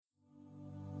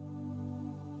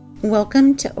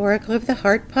Welcome to Oracle of the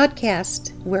Heart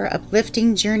podcast, where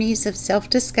uplifting journeys of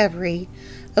self-discovery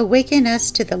awaken us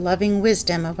to the loving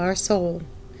wisdom of our soul.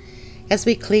 As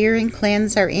we clear and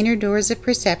cleanse our inner doors of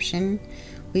perception,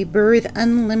 we birth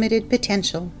unlimited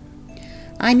potential.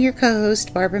 I'm your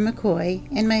co-host, Barbara McCoy,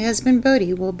 and my husband,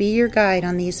 Bodhi, will be your guide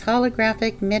on these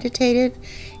holographic, meditative,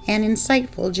 and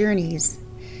insightful journeys.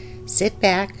 Sit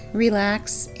back,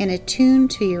 relax, and attune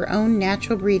to your own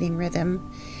natural breathing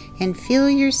rhythm, and feel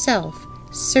yourself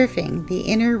surfing the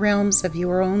inner realms of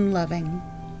your own loving.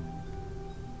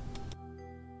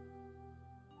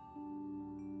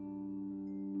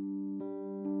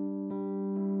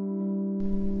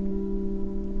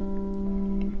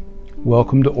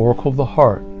 Welcome to Oracle of the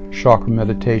Heart, Chakra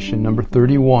Meditation number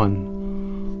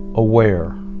 31,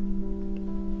 Aware.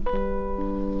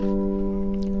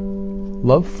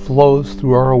 Love flows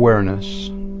through our awareness,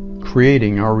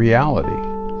 creating our reality.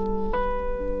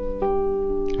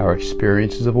 Our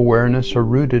experiences of awareness are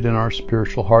rooted in our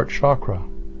spiritual heart chakra.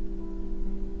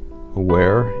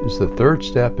 Aware is the third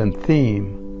step and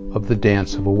theme of the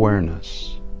dance of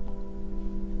awareness.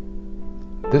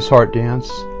 This heart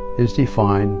dance is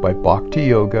defined by Bhakti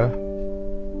Yoga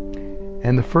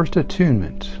and the first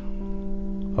attunement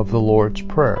of the Lord's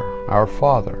Prayer, Our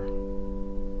Father,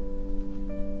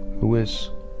 who is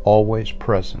always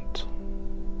present,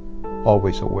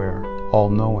 always aware,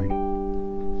 all-knowing.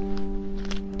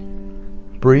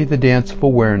 Breathe the dance of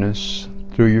awareness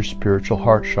through your spiritual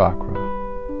heart chakra.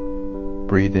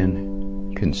 Breathe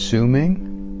in consuming.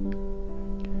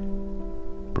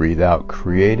 Breathe out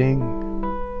creating.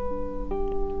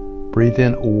 Breathe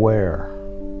in aware.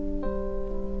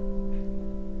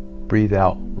 Breathe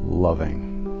out loving.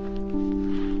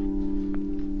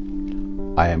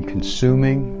 I am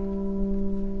consuming.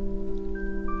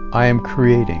 I am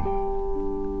creating.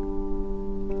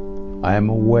 I am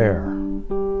aware.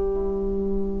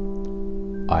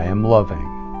 I am loving.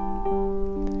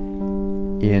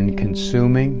 In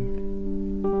consuming,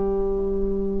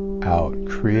 out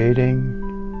creating,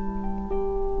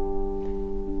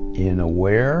 in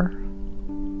aware,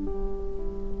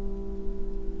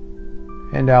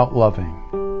 and out loving.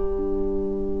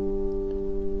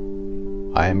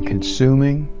 I am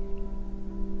consuming.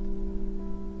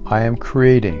 I am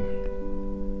creating.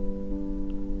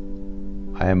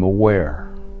 I am aware.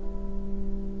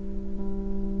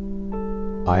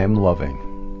 I am loving.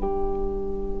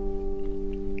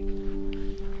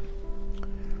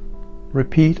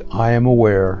 Repeat, I am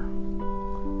aware.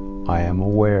 I am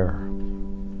aware.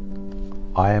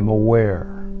 I am aware,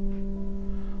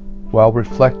 while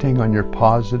reflecting on your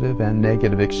positive and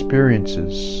negative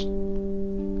experiences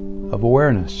of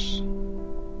awareness.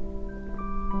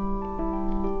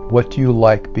 What do you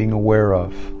like being aware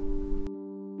of?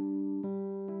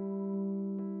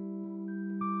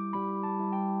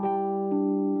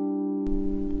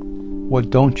 What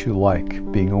don't you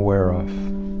like being aware of?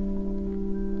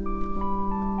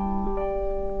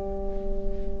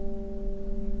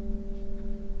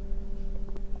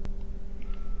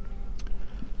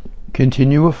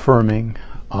 Continue affirming,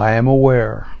 I am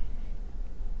aware.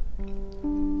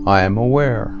 I am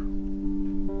aware.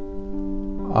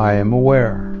 I am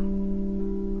aware.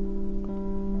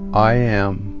 I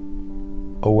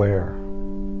am aware.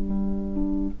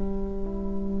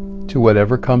 To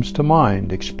whatever comes to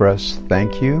mind, express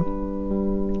thank you,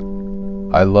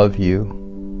 I love you,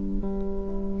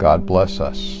 God bless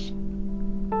us.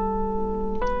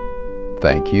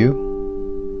 Thank you,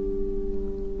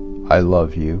 I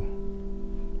love you,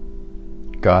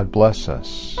 God bless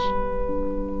us.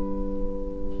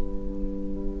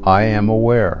 I am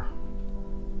aware.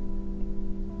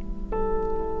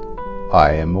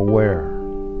 I am aware.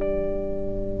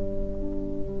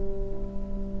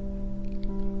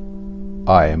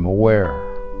 I am aware.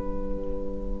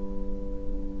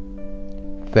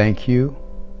 Thank you.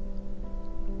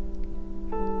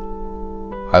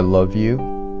 I love you.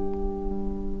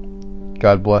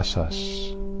 God bless us.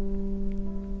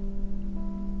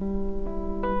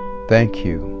 Thank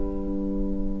you.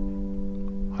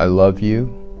 I love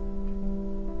you.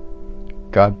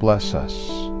 God bless us.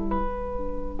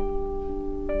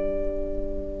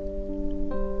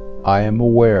 I am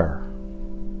aware.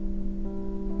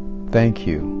 Thank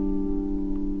you.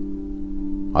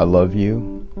 I love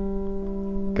you.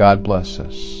 God bless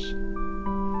us.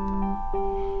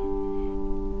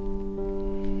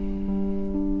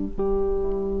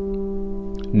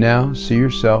 Now see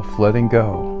yourself letting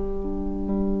go.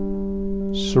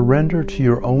 Surrender to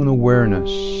your own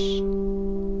awareness.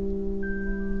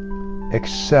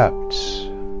 Accept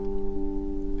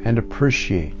and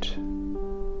appreciate.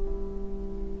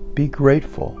 Be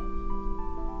grateful.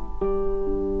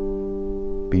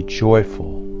 be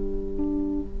joyful,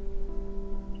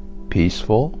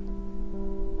 peaceful,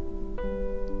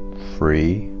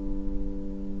 free,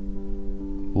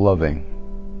 loving.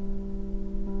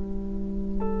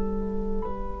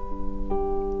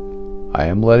 I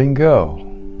am letting go.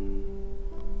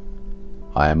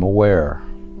 I am aware.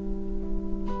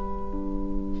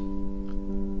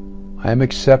 I am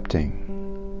accepting.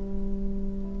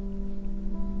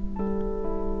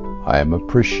 I am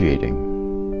appreciating.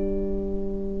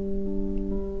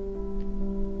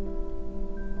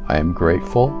 I am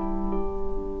grateful.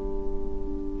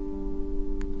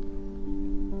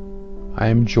 I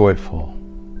am joyful.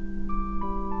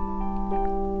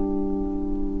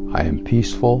 I am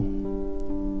peaceful.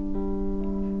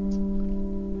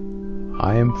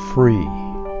 I am free.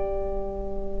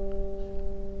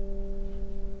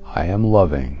 I am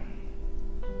loving.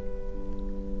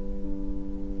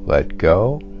 Let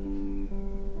go.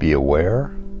 Be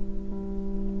aware.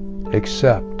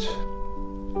 Accept.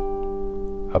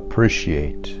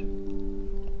 Appreciate.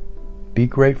 Be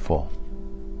grateful.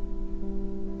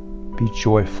 Be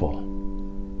joyful.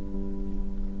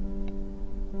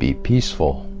 Be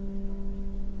peaceful.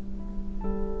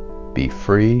 Be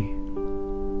free.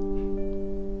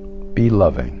 Be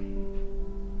loving.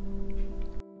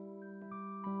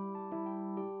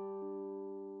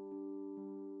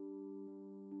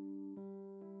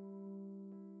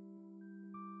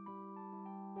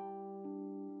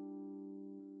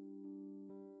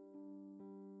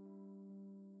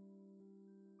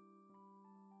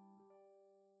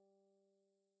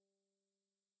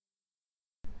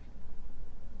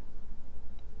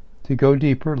 To go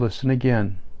deeper, listen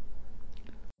again.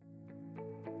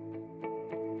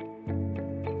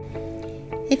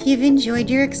 If you've enjoyed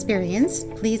your experience,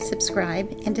 please subscribe,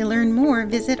 and to learn more,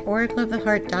 visit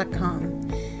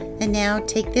oracleoftheheart.com. And now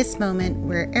take this moment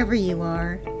wherever you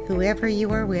are, whoever you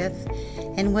are with,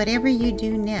 and whatever you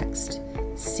do next,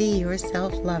 see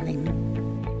yourself loving.